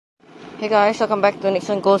Hey guys, welcome back to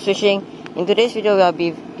Nixon Goes Fishing. In today's video, we'll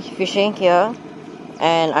be fishing here,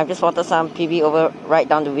 and I've just spotted some PB over right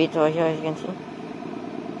down the beach over here, as you can see,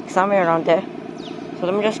 somewhere around there. So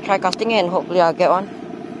let me just try casting it, and hopefully I'll get one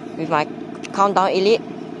with my Countdown Elite.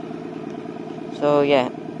 So yeah.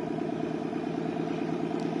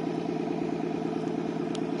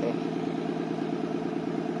 Okay.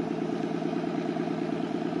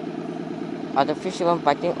 Are the fish even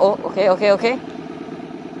biting? Oh, okay.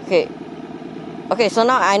 Okay, so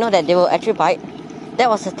now I know that they will actually bite. That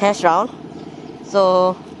was a test round.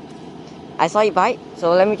 So, I saw it bite.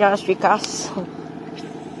 So, let me just recast.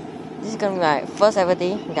 This is going to be my first ever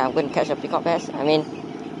day that I'm going to catch a peacock bass. I mean,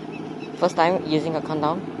 first time using a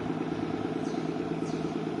countdown.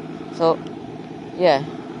 So, yeah.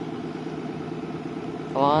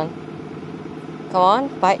 Come on,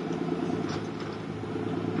 bite.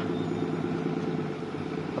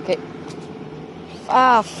 Okay.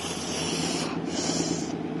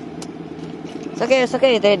 It's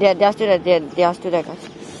okay. They are still there. They are still there, guys.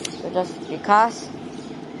 So just recast.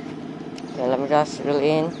 Okay, let me just reel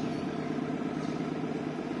in.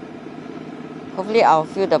 Hopefully, I'll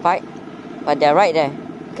feel the bite, but they're right there.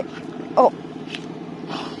 Okay. Oh.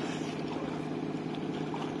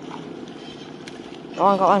 Go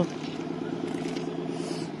on.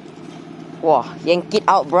 Wow, yank it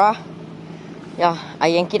out, bruh. Yeah, I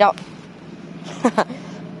yank it out.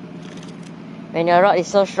 When your rod is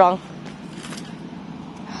so strong.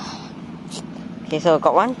 Okay, so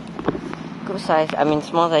got one. Good size,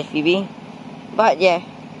 small size PB. But yeah.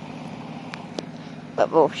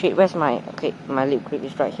 But oh shit, where's my, okay, my lip grip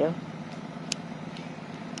is right here.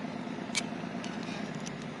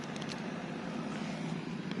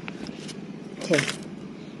 Okay.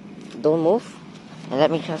 Don't move. And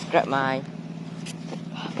let me just grab my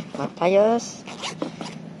pliers.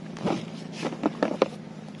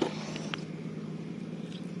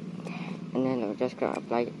 And then I'll just grab a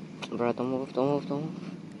plier. Bro, don't move.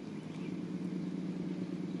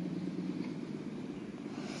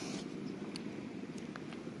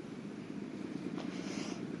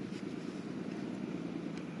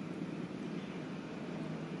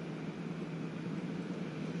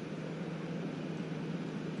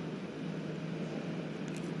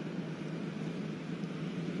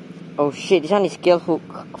 Oh shit, this one is gill hook.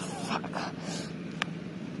 Oh, fuck.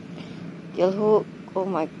 Gill hook. Oh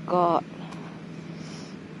my god.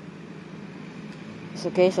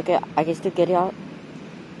 It's okay. I can still get it out.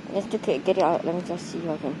 Let's just get it out. Let me just see if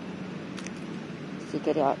I can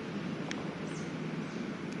get it out.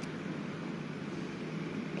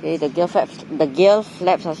 Okay, the gill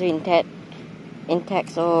flaps are still intact.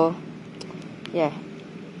 So yeah.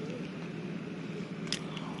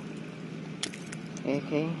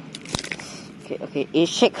 Okay. It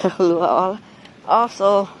shake the lure all off.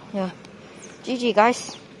 So yeah. GG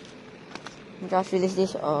guys. Just release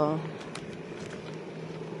this.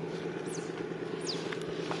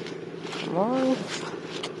 Come on.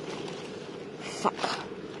 Fuck.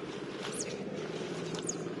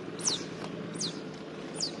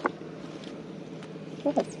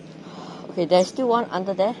 Okay, there's still one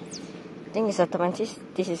under there. I think it's a Tamantis.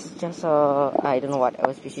 This is just I don't know what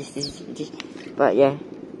other species this is. But yeah.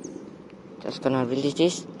 Just gonna release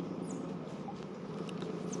this.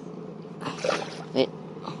 Wait.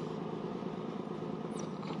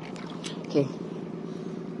 Okay.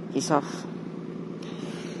 He's off.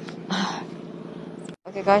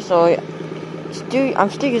 Okay guys, so I'm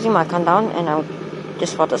still using my countdown, and I'm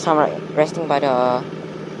just spotted some resting by the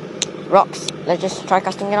rocks. Let's just try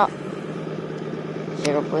casting it out.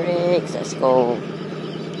 0 breaks, let's go.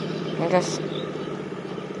 And just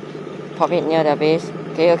pop it near the base.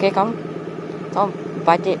 Okay, come,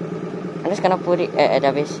 bite it. I'm just gonna put it at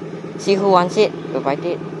the base. See who wants it, we'll bite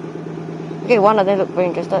it. Okay, one of them look very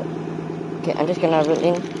interested. Okay, I'm just gonna reel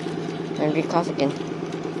in and recast again.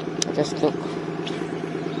 Just look.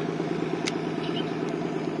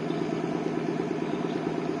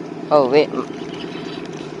 Oh wait,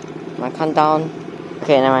 my countdown.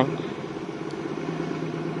 Okay, never mind.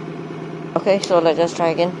 Okay, so let's just try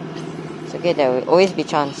again. It's okay, there will always be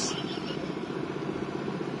chance.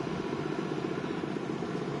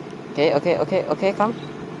 Okay, come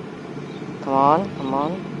on,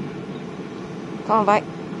 bite.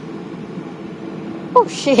 Oh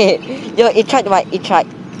shit, yo, it tried to bite,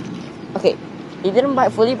 Okay, it didn't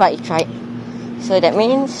bite fully, but it tried. So that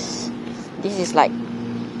means this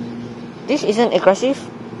isn't aggressive,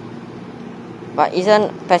 but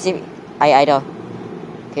isn't passive either.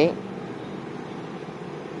 Okay,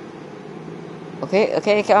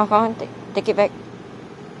 come on, take it back.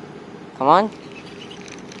 Come on.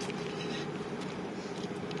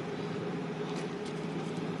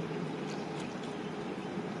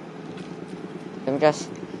 let me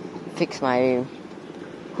just fix my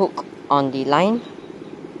hook on the line.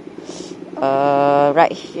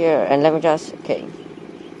 Right here, and let me just, okay,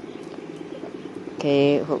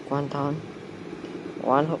 hook one down,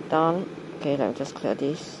 one hook down. Okay, let me just clear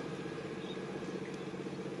this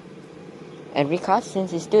and recast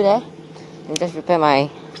since it's still there. Let me just repair my,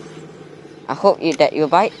 I hope that it will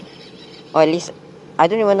bite, or at least, I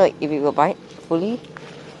don't even know if it will bite fully.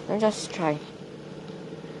 Let me just try.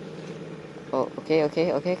 Oh,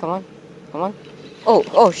 okay, come on.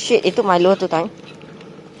 Oh shit, it took my lure 2 times.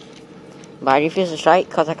 But I refuse to strike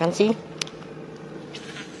because I can't see.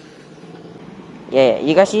 Yeah,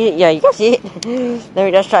 you guys see it? Yeah, you guys see it? Let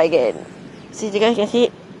me just try again. See if you guys can see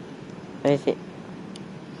it? Where is it?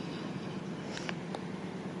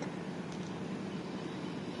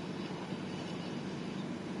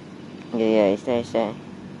 Yeah, it's there.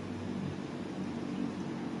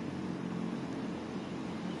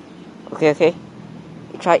 Okay.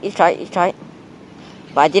 You tried.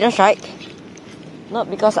 But I didn't strike. Not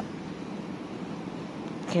because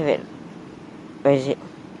okay, wait. Where is it?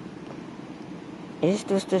 Is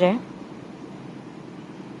it still there?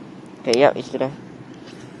 Okay, yep, it's still there.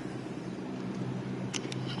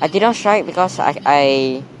 I didn't strike because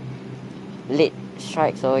I late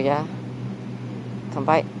strike, so yeah. Come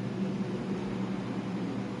bite.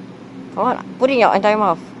 Come on, put in your entire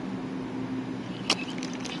mouth.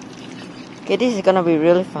 Okay, this is gonna be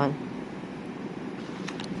really fun.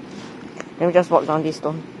 Let me just walk down this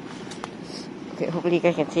stone. Okay, hopefully you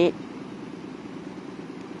guys can see it.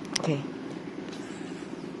 Okay.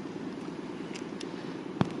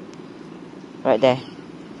 Right there.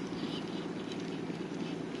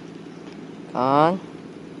 Come on.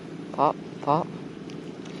 Pop.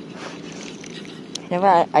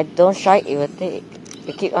 Whenever I don't strike, it will take.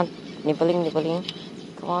 It keep on nibbling.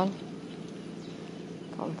 Come on,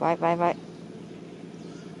 bite.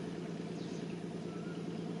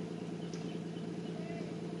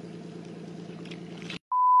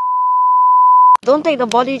 Don't take the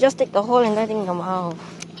body, just take the whole and let it in your mouth.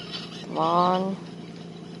 Come on.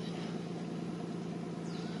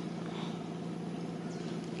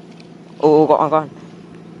 Oh, got one.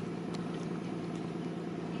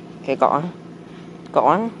 Okay, got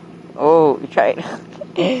one. Oh, you tried.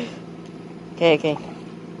 Okay.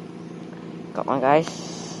 Got one, guys.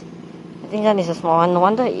 I think that is a small one. No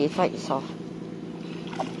wonder it fight itself.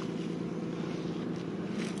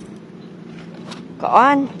 Got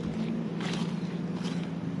one.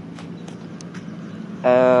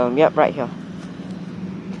 Yep, right here.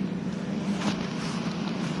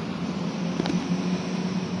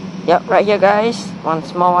 Yep, right here, guys. One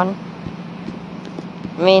small one.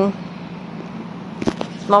 I mean,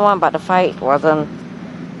 small one, but the fight wasn't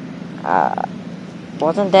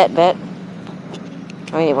that bad.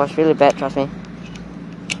 I mean, it was really bad, trust me.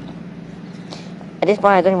 At this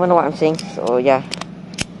point, I don't even know what I'm saying, so yeah.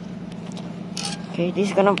 Okay, this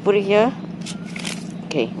is gonna put it here.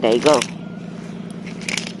 Okay, there you go.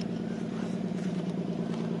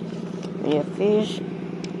 Yeah, fish.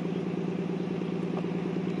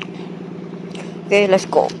 Okay, let's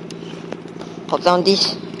go. Pop down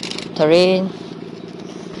this terrain.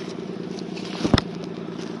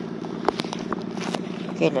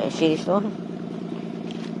 Okay, let's see this one.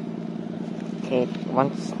 Okay,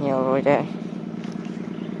 one snail over there.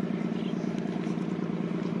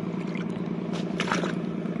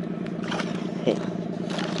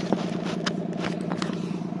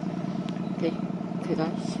 Okay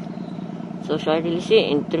guys. So shall I release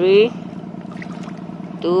it in 3,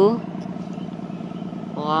 2,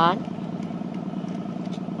 1,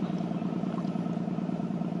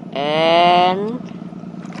 and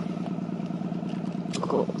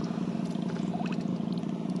go.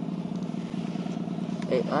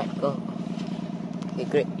 Okay, alright, go. Okay,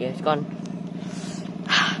 great. Yeah, it's gone.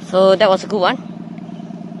 So that was a good one.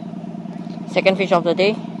 Second fish of the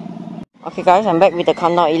day. Okay guys, I'm back with the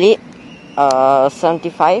countdown elite.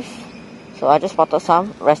 75. So I just spotted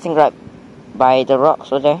some resting right by the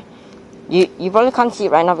rocks over there. You probably can't see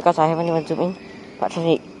it right now because I haven't even zoomed in. But trust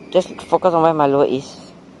me, just focus on where my lure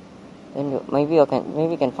is. Then maybe you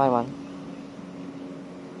can find one.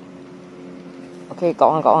 Okay,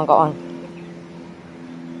 got one.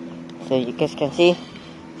 So you guys can see,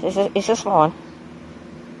 it's a small one.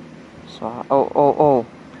 Small. Oh.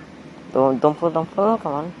 Don't pull.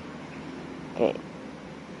 Come on. Okay.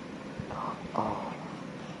 Oh.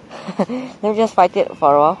 Let me just fight it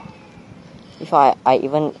for a while before I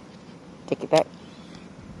even take it back.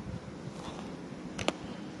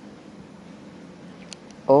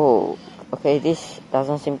 Oh, okay, this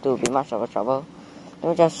doesn't seem to be much of a trouble. Let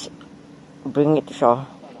me just bring it to shore.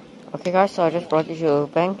 Okay guys, so I just brought you to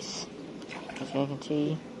banks, as you can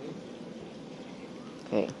see.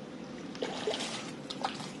 Okay.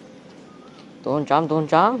 Don't jump, don't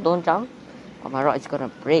jump, don't jump. Oh, my rod is gonna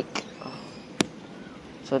break.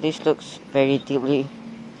 So this looks very deeply.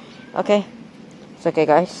 Okay. It's okay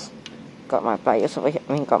guys. Got my pliers over here.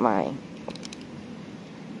 I mean, got my...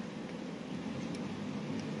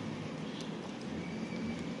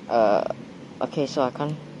 Okay, so I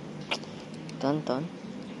can't... Done.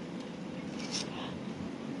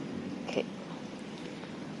 Okay.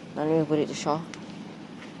 Now let me put it to shore.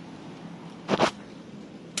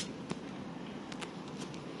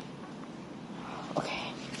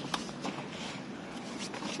 Okay.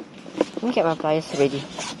 Let me get my pliers ready.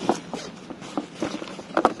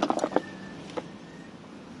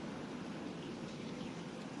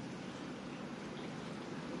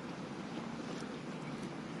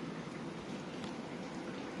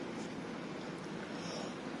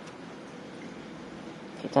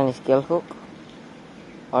 It's on a gill hook.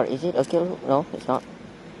 Or is it a gill hook? No, it's not.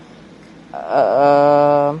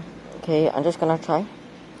 Okay, I'm just gonna try.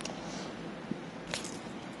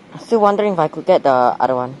 I'm still wondering if I could get the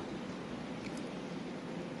other one.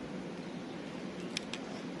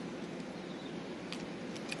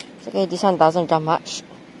 It's okay, this one doesn't jump much.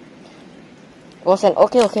 It was an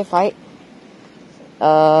okay fight.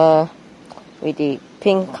 With the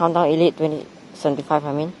pink Countdown Elite 2075,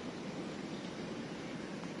 I mean.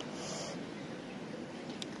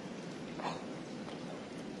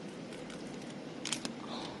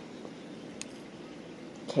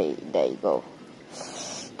 Okay, there you go.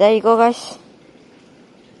 There you go, guys.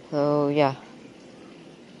 So, yeah.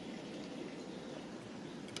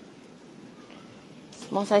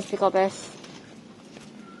 Small size peacock bass.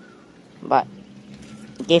 But,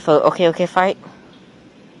 gave a okay fight.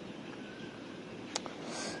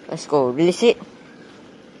 Let's go, release it.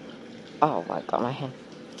 Oh my god, my hand.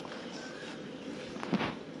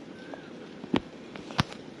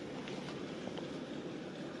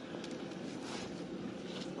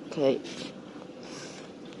 Okay.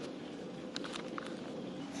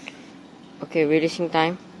 Okay, releasing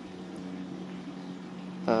time.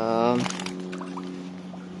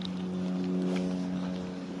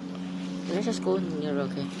 Let's just go near,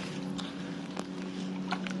 okay.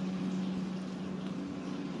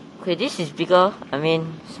 Okay, this is bigger, I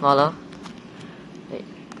mean smaller. Wait.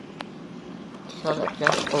 So let's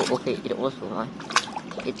just, oh okay, it was one.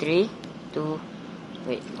 Okay, 3, 2,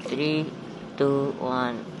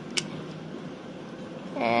 1.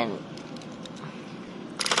 And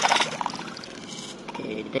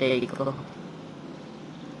okay, there you go.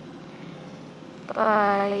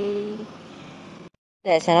 Bye.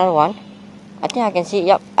 There's another one. I think I can see,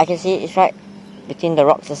 yep, I can see it's right between the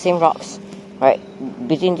rocks, the same rocks. Right,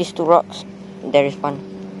 between these two rocks, there is one.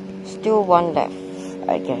 Still one left,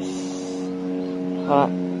 I guess. Hold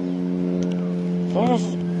on.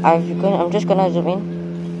 I'm just gonna zoom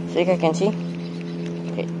in so you guys can see.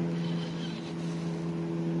 Okay.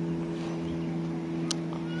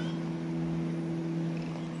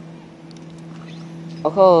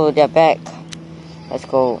 Oh, they're back. Let's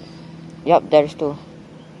go. Yup, there's two.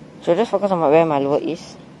 So just focus on where my lure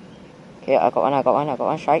is. Okay, I got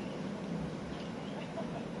one strike.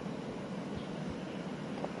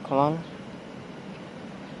 Come on.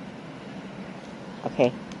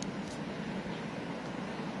 Okay.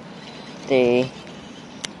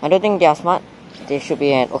 I don't think they are smart. They should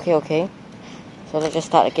be an okay. So let's just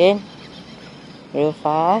start again. Real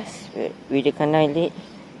fast. With the Countdown Elite.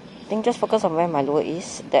 I think just focus on where my lure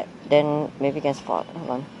is. Then maybe can spot. Hold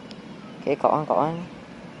on. Okay, got one.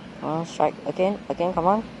 Come on, strike again, come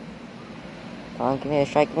on. Come on, give me a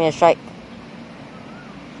strike.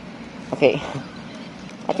 Okay.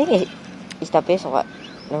 I think it's the base or what?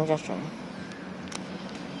 Let me just try.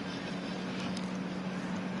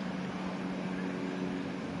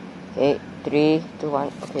 Okay, 3, 2,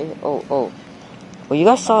 1. Okay. Oh, you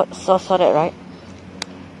guys saw that, right?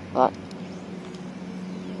 What?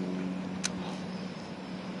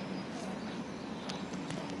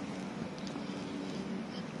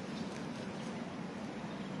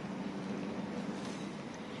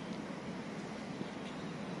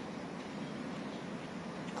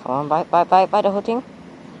 Come on, bite the whole thing.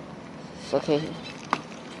 It's okay.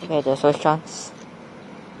 Okay, there's no chance.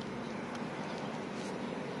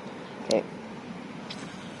 Okay.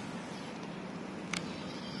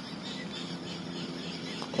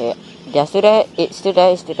 Okay, they're still there. It's still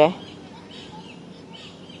there.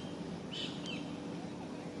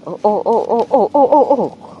 Oh.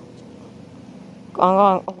 Go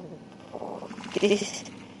on.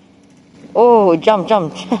 Oh, jump.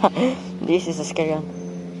 This is a scary one.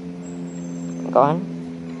 Go on.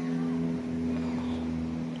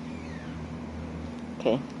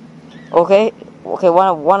 Okay. Okay. Okay.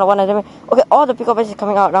 One of them. Okay. All the peacock is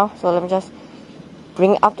coming out now. So let me just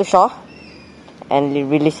bring it up to shore and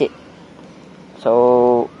release it.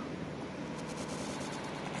 So.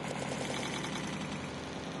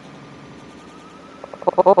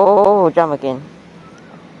 Oh, jump again.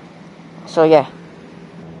 So yeah.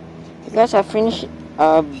 You guys, I finished.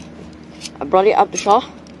 I brought it up to shore.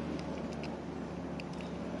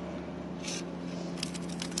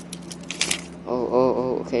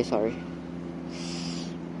 Oh, okay, sorry.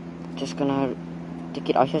 Just gonna take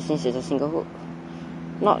it out here since it's a single hook.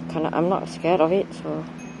 I'm not scared of it, so.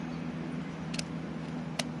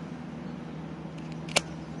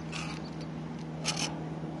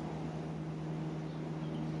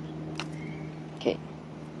 Okay.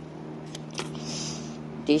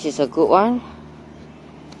 This is a good one.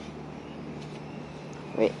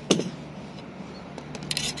 Wait.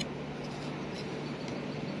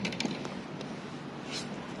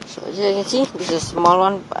 So as you can see, this is a small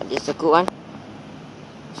one, but it's a good one.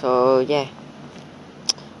 So yeah.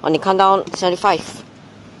 On the countdown, 75.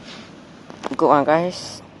 Good one,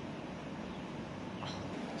 guys.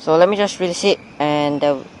 So let me just release it, and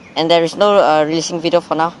there is no releasing video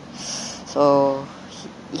for now. So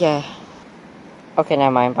yeah. Okay,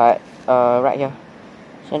 never mind. But right here.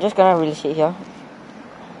 So I'm just gonna release it here.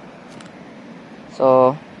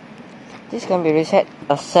 So this can be reset.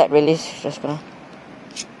 A set release. Just gonna.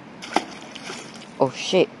 Oh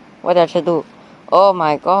shit! What did I do? Oh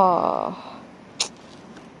my god.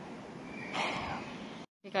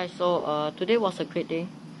 Hey guys, so today was a great day.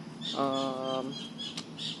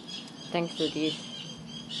 Thanks to this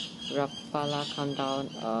Rapala countdown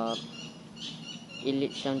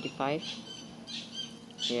Elite 75.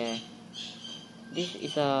 Yeah, this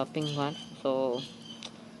is a pink one, so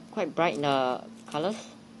quite bright in the colors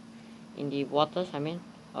in the waters. I mean,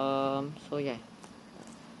 so yeah,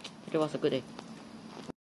 today was a good day.